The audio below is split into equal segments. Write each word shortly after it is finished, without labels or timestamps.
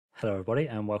Hello everybody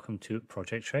and welcome to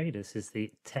Project Trade. This is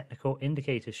the Technical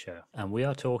Indicators Show and we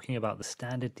are talking about the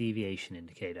standard deviation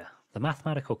indicator. The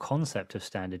mathematical concept of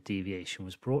standard deviation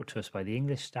was brought to us by the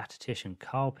English statistician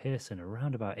Carl Pearson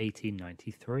around about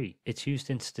 1893. It's used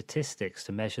in statistics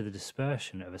to measure the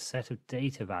dispersion of a set of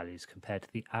data values compared to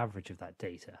the average of that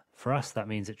data. For us, that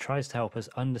means it tries to help us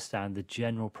understand the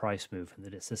general price movement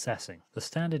that it's assessing. The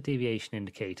standard deviation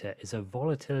indicator is a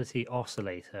volatility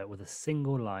oscillator with a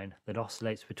single line that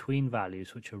oscillates between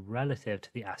values which are relative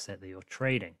to the asset that you're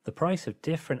trading. The price of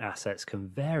different assets can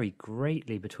vary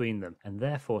greatly between them, and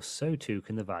therefore so too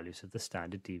can the values of the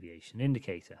standard deviation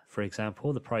indicator. For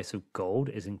example, the price of gold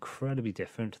is incredibly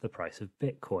different to the price of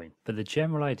Bitcoin. But the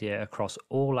general idea across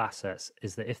all assets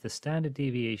is that if the standard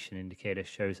deviation indicator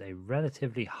shows a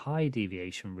relatively high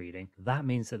deviation reading, that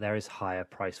means that there is higher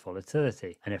price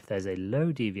volatility. And if there's a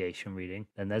low deviation reading,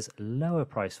 then there's lower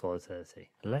price volatility.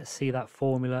 Let's see that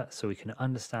formula so we can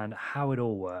understand how it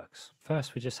all works.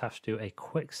 First, we just have to do a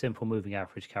quick simple moving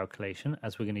average calculation,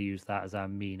 as we're going to use that as our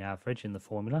mean average in the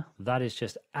formula. That is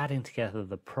just adding together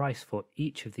the price for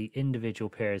each of the individual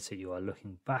periods that you are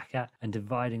looking back at and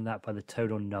dividing that by the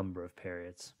total number of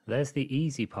periods. There's the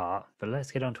easy part, but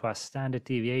let's get on to our standard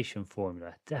deviation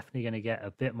formula. Definitely going to get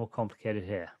a bit more complicated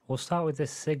here. We'll start with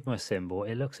this sigma symbol.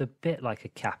 It looks a bit like a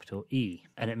capital E,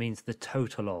 and it means the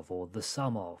total of, or the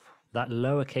sum of. That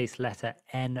lowercase letter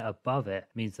n above it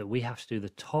means that we have to do the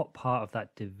top part of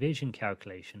that division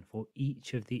calculation for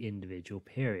each of the individual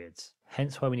periods.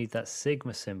 Hence why we need that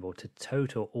sigma symbol to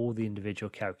total all the individual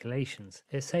calculations.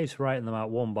 It saves writing them out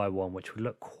one by one, which would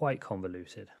look quite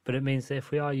convoluted. But it means that if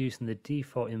we are using the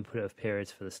default input of periods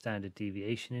for the standard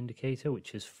deviation indicator,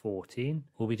 which is 14,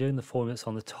 we'll be doing the formulas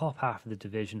on the top half of the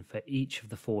division for each of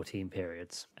the 14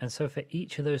 periods. And so for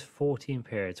each of those 14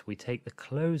 periods, we take the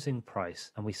closing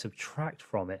price and we subtract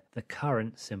from it the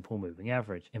current simple moving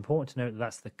average. Important to note that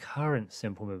that's the current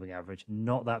simple moving average,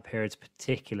 not that period's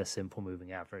particular simple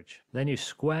moving average. Then you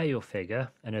square your figure,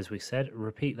 and as we said,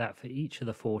 repeat that for each of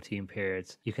the 14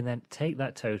 periods. You can then take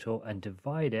that total and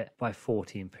divide it by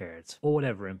 14 periods, or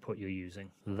whatever input you're using.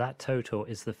 That total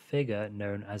is the figure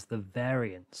known as the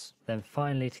variance. Then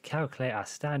finally, to calculate our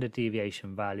standard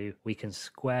deviation value, we can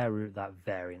square root that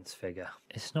variance figure.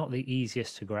 It's not the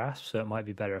easiest to grasp, so it might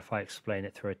be better if I explain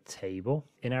it through a table.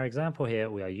 In our example here,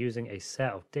 we are using a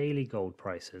set of daily gold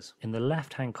prices. In the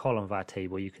left-hand column of our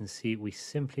table, you can see we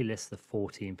simply list the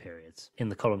 14 periods. In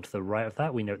the column to the right of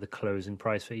that, we note the closing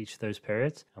price for each of those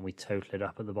periods, and we total it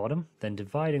up at the bottom. Then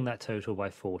dividing that total by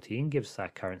 14 gives us our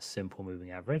current simple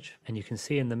moving average. And you can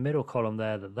see in the middle column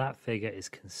there that that figure is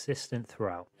consistent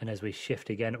throughout. And as we shift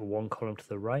again one column to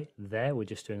the right, there we're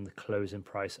just doing the closing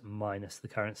price minus the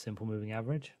current simple moving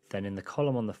average. Then in the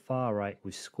column on the far right,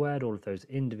 we've squared all of those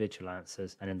individual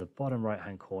answers, and in the bottom right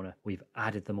hand corner, we've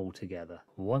added them all together.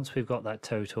 Once we've got that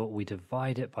total, we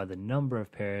divide it by the number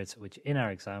of periods, which in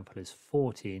our example is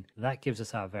 14. That gives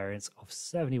us our variance of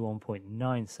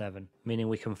 71.97, meaning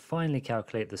we can finally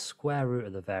calculate the square root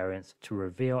of the variance to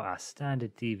reveal our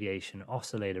standard deviation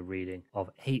oscillator reading of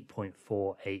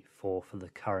 8.484 for the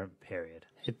current period.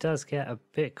 It does get a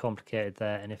bit complicated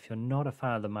there, and if you're not a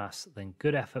fan of the maths, then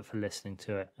good effort for listening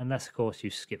to it, unless of course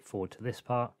you skip forward to this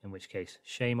part, in which case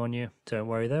shame on you. Don't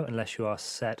worry though, unless you are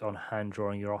set on hand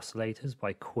drawing your oscillators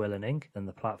by quill and ink, then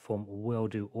the platform will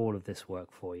do all of this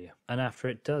work for you. And after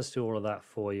it does do all of that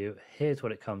for you, here's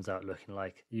what it comes out looking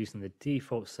like using the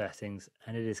default settings,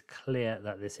 and it is clear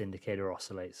that this indicator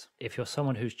oscillates. If you're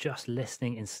someone who's just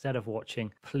listening instead of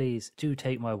watching, please do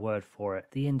take my word for it.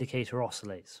 The indicator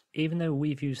oscillates. Even though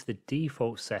we've used the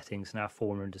default settings in our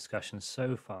formula and discussion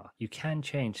so far, you can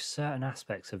change certain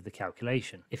aspects of the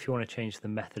calculation. If you want to change the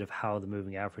method of how the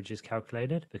moving average is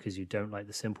calculated because you don't like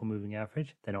the simple moving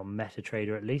average, then on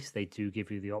MetaTrader at least, they do give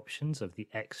you the options of the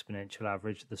exponential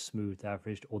average, the smoothed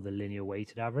averaged, or the linear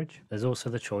weighted average. There's also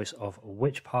the choice of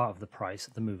which part of the price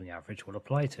the moving average will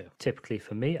apply to. Typically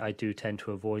for me, I do tend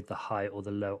to avoid the high or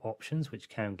the low options, which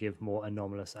can give more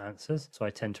anomalous answers, so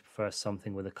I tend to prefer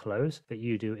something with a close, but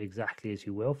you do exactly as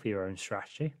you will for your own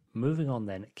strategy. Moving on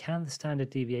then, can the standard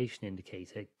deviation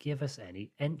indicator give us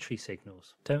any entry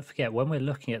signals? Don't forget, when we're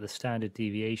looking at the standard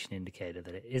deviation indicator,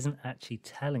 that it isn't actually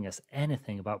telling us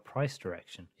anything about price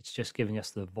direction. It's just giving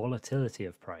us the volatility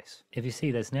of price. If you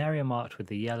see, there's an area marked with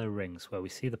the yellow rings where we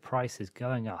see the price is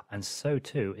going up, and so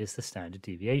too is the standard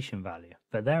deviation value.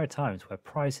 But there are times where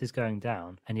price is going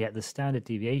down, and yet the standard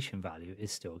deviation value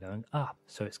is still going up.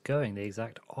 So it's going the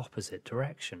exact opposite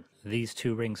direction. These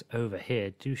two rings over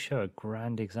here do show a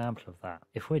grand example example of that.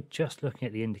 If we're just looking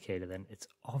at the indicator, then it's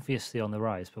obviously on the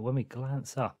rise, but when we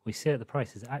glance up, we see that the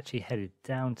price is actually headed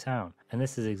downtown. And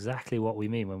this is exactly what we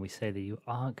mean when we say that you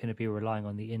aren't going to be relying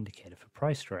on the indicator for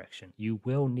price direction. You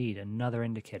will need another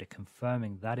indicator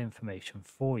confirming that information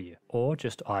for you, or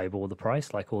just eyeball the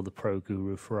price like all the pro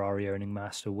guru Ferrari owning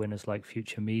master winners like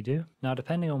future me do. Now,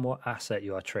 depending on what asset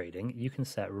you are trading, you can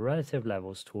set relative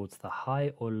levels towards the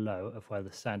high or low of where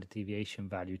the standard deviation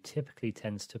value typically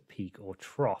tends to peak or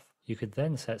trough. You could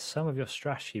then set some of your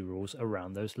strategy rules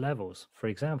around those levels. For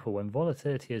example, when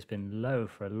volatility has been low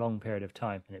for a long period of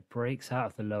time and it breaks out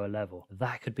of the lower level,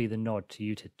 that could be the nod to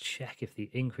you to check if the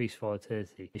increased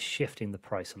volatility is shifting the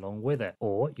price along with it.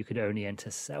 Or you could only enter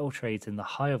sell trades in the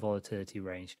higher volatility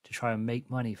range to try and make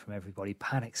money from everybody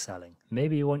panic selling.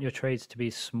 Maybe you want your trades to be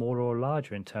smaller or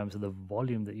larger in terms of the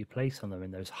volume that you place on them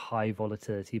in those high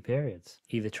volatility periods,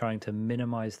 either trying to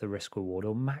minimize the risk reward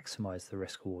or maximize the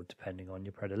risk reward depending on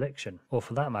your predilection. Or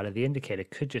for that matter, the indicator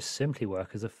could just simply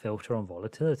work as a filter on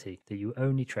volatility, that you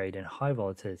only trade in high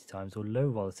volatility times or low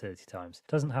volatility times.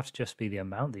 It doesn't have to just be the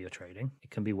amount that you're trading,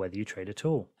 it can be whether you trade at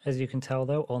all. As you can tell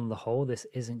though, on the whole, this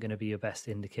isn't going to be your best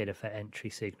indicator for entry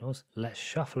signals. Let's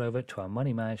shuffle over to our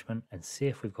money management and see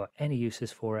if we've got any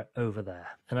uses for it over there.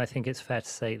 And I think it's fair to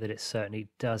say that it certainly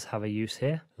does have a use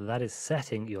here. That is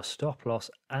setting your stop loss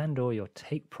and or your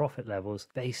take profit levels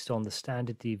based on the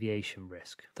standard deviation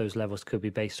risk. Those levels could be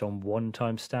based on 1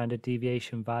 times standard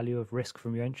deviation value of risk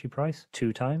from your entry price,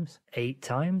 2 times, 8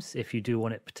 times if you do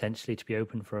want it potentially to be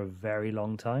open for a very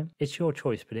long time. It's your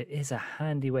choice, but it is a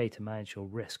handy way to manage your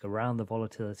risk around the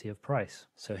volatility of price.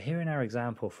 So here in our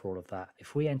example for all of that,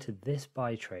 if we entered this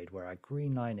buy trade where our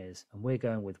green line is, and we're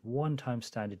going with 1 times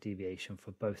standard deviation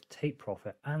for both take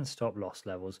profit and stop loss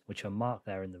levels, which are marked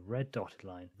there in the red dotted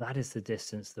line, that is the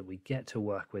distance that we get to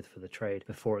work with for the trade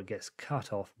before it gets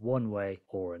cut off one way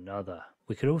or another.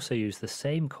 We could also use the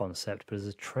same concept but as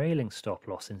a trailing stop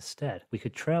loss instead. We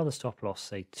could trail the stop loss,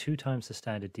 say 2 times the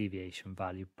standard deviation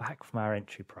value back from our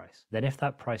entry price. Then if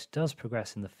that price does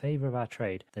progress in the favor of our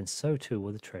trade, then so too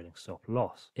will the trailing stop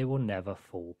loss. It will never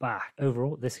fall back.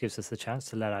 Overall, this gives us the chance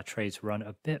to let our trades run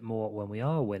a bit more when we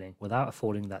are winning without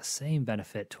affording that same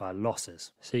benefit to our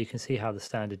losses. So you can see how the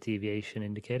standard deviation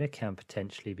indicator can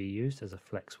potentially be used as a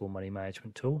flexible money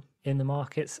management tool. In the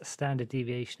markets, standard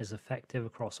deviation is effective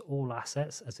across all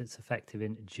assets as it's effective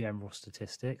in general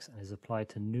statistics and is applied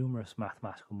to numerous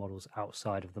mathematical models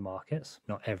outside of the markets.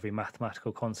 Not every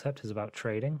mathematical concept is about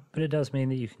trading, but it does mean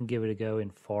that you can give it a go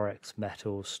in forex,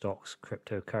 metals, stocks,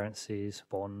 cryptocurrencies,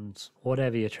 bonds,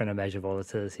 whatever you're trying to measure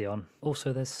volatility on.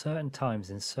 Also, there's certain times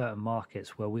in certain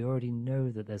markets where we already know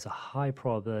that there's a high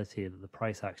probability that the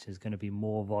price action is going to be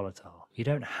more volatile. You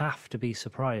don't have to be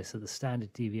surprised that the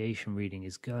standard deviation reading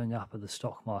is going up at the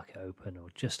stock market open or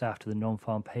just after the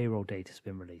non-farm payroll data has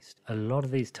been released. A lot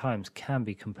of these times can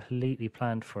be completely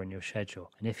planned for in your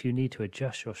schedule, and if you need to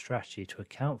adjust your strategy to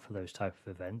account for those type of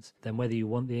events, then whether you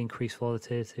want the increased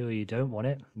volatility or you don't want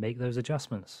it, make those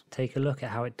adjustments. Take a look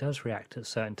at how it does react at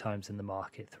certain times in the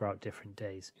market throughout different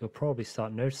days. You'll probably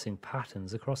start noticing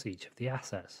patterns across each of the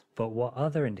assets. But what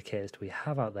other indicators do we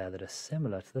have out there that are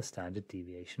similar to the standard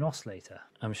deviation oscillator?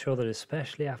 I'm sure that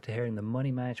especially after hearing the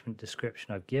money management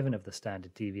description I've given of the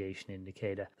standard deviation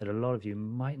indicator, that a lot of you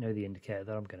might know the indicator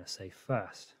that I'm going to say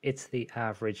first. It's the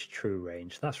average true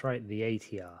range. That's right, the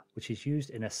ATR, which is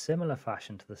used in a similar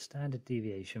fashion to the standard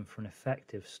deviation for an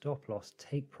effective stop loss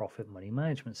take profit money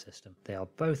management system. They are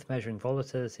both measuring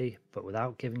volatility but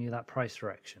without giving you that price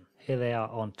direction. Here they are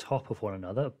on top of one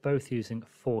another, both using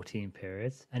 14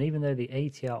 periods, and even though the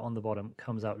ATR on the bottom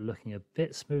comes out looking a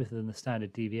bit smoother than the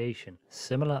standard deviation,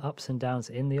 similar ups and downs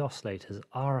in the oscillators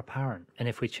are apparent. And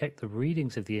if we check the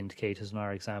readings of the indicators in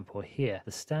our example here,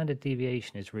 the standard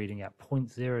deviation is reading at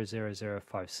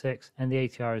 0.00056 and the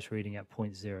ATR is reading at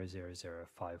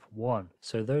 0.00051.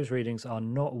 So those readings are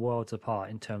not worlds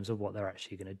apart in terms of what they're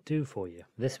actually going to do for you.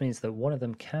 This means that one of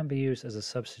them can be used as a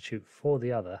substitute for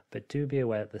the other, but do be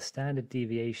aware that the standard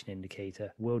deviation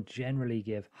indicator will generally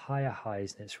give higher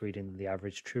highs in its reading than the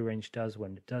average true range does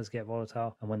when it does get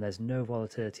volatile, and when there's no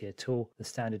volatility at all, the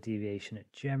standard deviation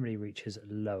generally reaches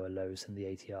lower lows than the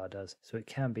ATR does, so it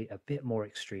can be a bit more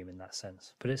extreme in that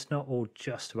sense. But it's not all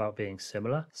just about being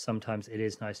similar. Sometimes it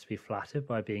is nice to be flattered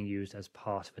by being used as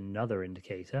part of another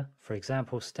indicator. For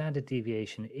example, standard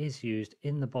deviation is used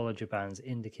in the Bollinger Bands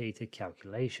indicator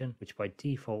calculation, which by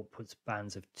default puts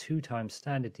bands of 2 times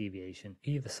standard deviation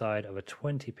either side of a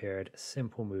 20-period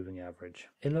simple moving average.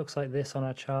 It looks like this on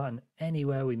our chart, and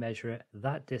anywhere we measure it,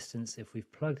 that distance, if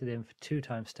we've plugged it in for 2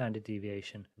 times standard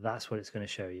deviation, that's what it's going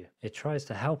to show you. It tries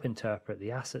to help interpret the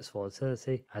the asset's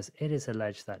volatility, as it is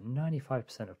alleged that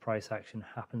 95% of price action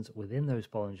happens within those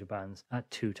Bollinger Bands at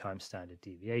 2 times standard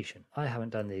deviation. I haven't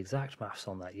done the exact maths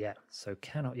on that yet, so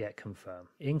cannot yet confirm.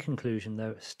 In conclusion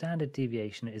though, standard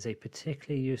deviation is a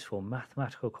particularly useful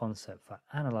mathematical concept for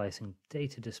analysing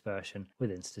data dispersion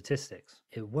within statistics.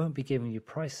 It won't be giving you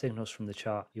price signals from the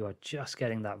chart, you are just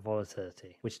getting that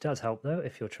volatility, which does help though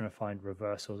if you're trying to find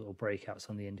reversals or breakouts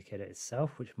on the indicator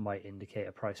itself, which might indicate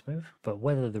a price move. But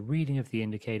whether the reading of the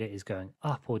indicator is going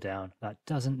up or down, that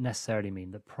doesn't necessarily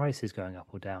mean that price is going up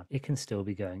or down. It can still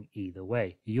be going either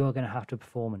way. You are going to have to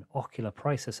perform an ocular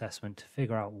price assessment to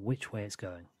figure out which way it's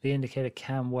going. The indicator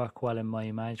can work well in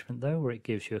money management though, where it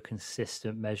gives you a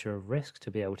consistent measure of risk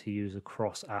to be able to use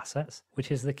across assets,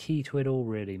 which is the key to it all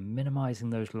really,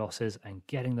 minimizing those losses and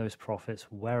getting those profits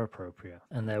where appropriate.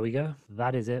 And there we go,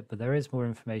 that is it, but there is more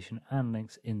information and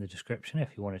links in the description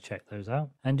if you want to check those out.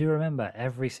 And do remember,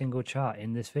 every single chart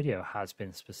in this video has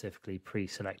been specifically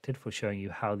pre-selected for showing you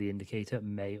how the indicator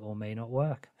may or may not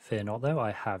work. Fear not though,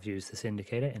 I have used this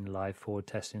indicator in live forward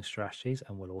testing strategies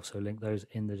and will also link those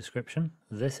in the description.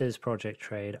 This is Project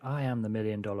Trade. I am the $1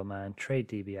 Million Man, Trade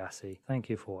DiBiase. Thank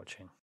you for watching.